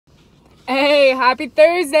Hey, happy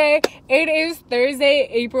Thursday. It is Thursday,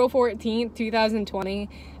 April 14th, 2020.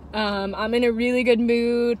 I'm in a really good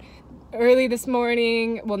mood. Early this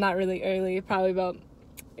morning, well, not really early, probably about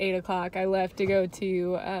 8 o'clock, I left to go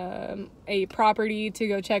to a property to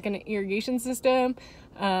go check an irrigation system.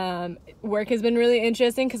 Work has been really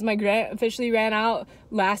interesting because my grant officially ran out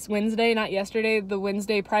last Wednesday, not yesterday, the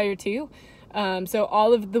Wednesday prior to. So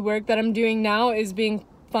all of the work that I'm doing now is being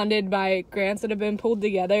funded by grants that have been pulled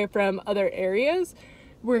together from other areas.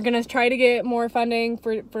 We're gonna try to get more funding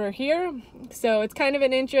for here. So it's kind of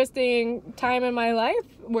an interesting time in my life.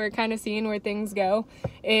 We're kind of seeing where things go.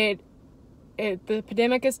 The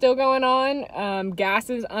pandemic is still going on. Gas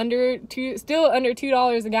is still under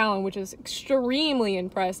 $2 a gallon, which is extremely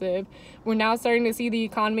impressive. We're now starting to see the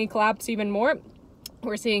economy collapse even more.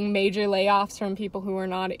 We're seeing major layoffs from people who are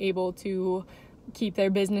not able to keep their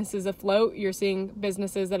businesses afloat. You're seeing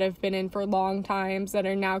businesses that have been in for long times that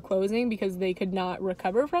are now closing because they could not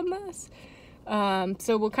recover from this.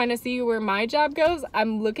 So we'll kind of see where my job goes.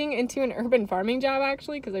 I'm looking into an urban farming job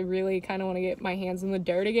actually because I really kind of want to get my hands in the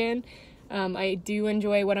dirt again. I do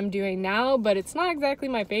enjoy what I'm doing now, but it's not exactly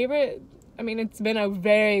my favorite. I mean, it's been a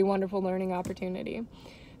very wonderful learning opportunity.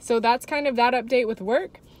 So that's kind of that update with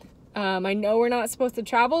work. I know we're not supposed to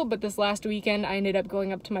travel, but this last weekend I ended up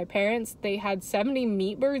going up to my parents. They had 70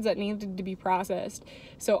 meat birds that needed to be processed.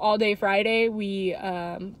 So all day Friday we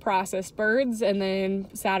processed birds, and then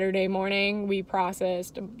Saturday morning we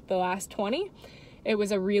processed the last 20. It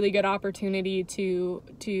was a really good opportunity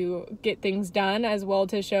to get things done, as well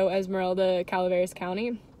to show Esmeralda, Calaveras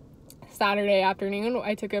County. Saturday afternoon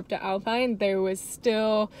I took her up to Alpine. There was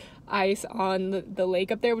still ice on the lake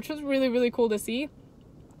up there, which was really, really cool to see.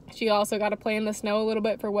 She also got to play in the snow a little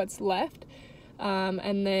bit for what's left.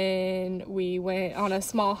 And then we went on a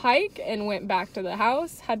small hike and went back to the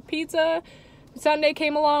house, had pizza. Sunday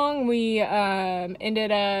came along. We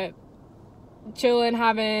ended up chilling,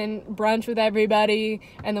 having brunch with everybody,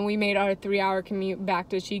 and then we made our 3-hour commute back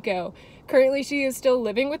to Chico. Currently, she is still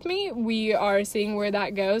living with me. We are seeing where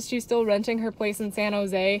that goes. She's still renting her place in San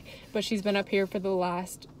Jose, but she's been up here for the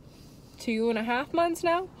last 2.5 months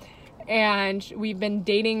now. And we've been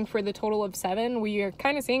dating for the total of 7. We are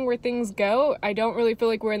kind of seeing where things go. I don't really feel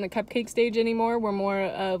like we're in the cupcake stage anymore. We're more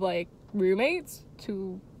of like roommates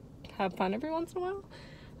to have fun every once in a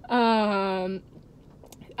while.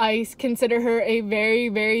 I consider her a very,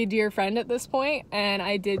 very dear friend at this point, and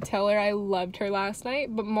I did tell her I loved her last night,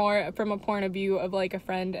 but more from a point of view of like a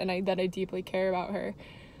friend, and that I deeply care about her.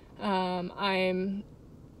 I'm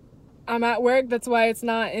at work. That's why it's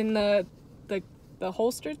not in the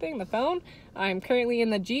holster thing, the phone. I'm currently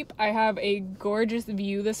in the Jeep. I have a gorgeous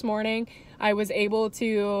view this morning. I was able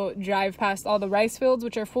to drive past all the rice fields,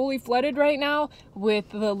 which are fully flooded right now, with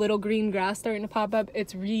the little green grass starting to pop up.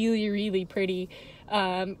 It's really, really pretty.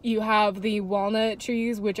 You have the walnut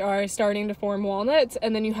trees, which are starting to form walnuts,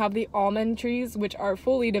 and then you have the almond trees, which are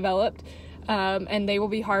fully developed, and they will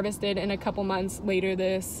be harvested in a couple months later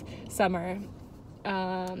this summer.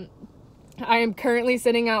 I am currently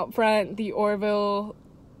sitting out front the Orville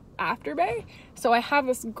Afterbay, so I have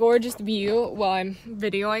this gorgeous view while I'm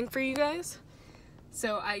videoing for you guys.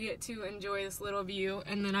 So I get to enjoy this little view,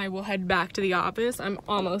 and then I will head back to the office. I'm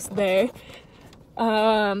almost there.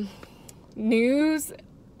 News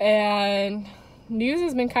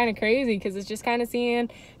has been kind of crazy because it's just kind of seeing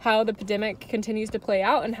how the pandemic continues to play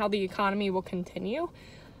out and how the economy will continue.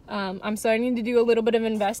 I'm starting to do a little bit of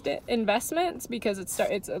investments because it's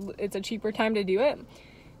a cheaper time to do it.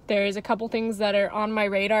 There's a couple things that are on my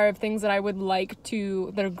radar of things that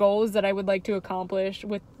that are goals that I would like to accomplish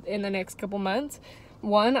in the next couple months.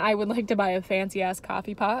 One, I would like to buy a fancy ass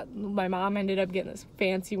coffee pot. My mom ended up getting this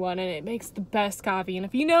fancy one, and it makes the best coffee. And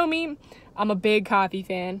if you know me, I'm a big coffee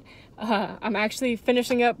fan. I'm actually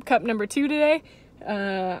finishing up cup number 2 today.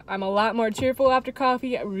 I'm a lot more cheerful after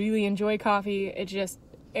coffee. I really enjoy coffee.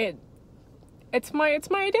 It's my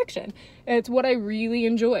addiction. It's what I really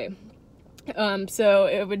enjoy. So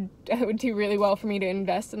it would do really well for me to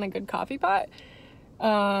invest in a good coffee pot.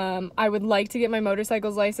 I would like to get my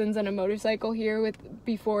motorcycle's license and a motorcycle here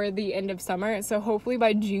before the end of summer. So hopefully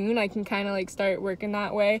by June I can kind of like start working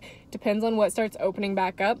that way. Depends on what starts opening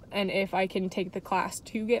back up and if I can take the class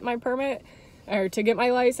to get my permit or to get my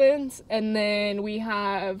license. And then we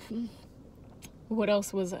have, what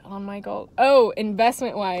else was on my goal? Oh,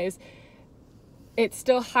 investment wise, it's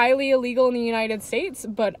still highly illegal in the United States,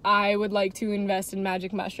 but I would like to invest in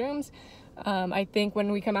magic mushrooms. I think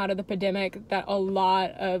when we come out of the pandemic that a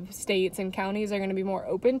lot of states and counties are going to be more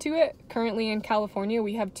open to it. Currently in California,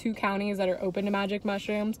 we have 2 counties that are open to magic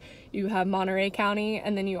mushrooms. You have Monterey County,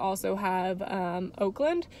 and then you also have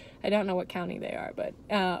Oakland. I don't know what county they are, but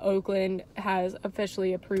Oakland has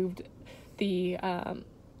officially approved the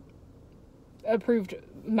approved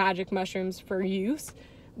magic mushrooms for use.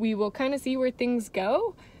 We will kind of see where things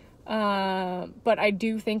go. But I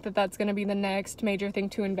do think that that's going to be the next major thing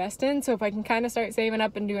to invest in. So if I can kind of start saving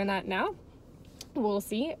up and doing that now, we'll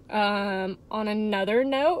see. On another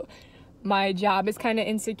note, my job is kind of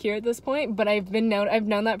insecure at this point, but I've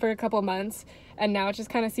known that for a couple months, and now it's just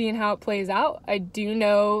kind of seeing how it plays out. I do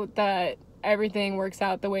know that everything works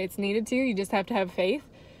out the way it's needed to. You just have to have faith.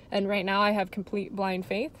 And right now I have complete blind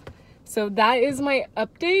faith. So that is my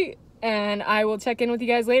update, and I will check in with you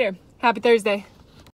guys later. Happy Thursday.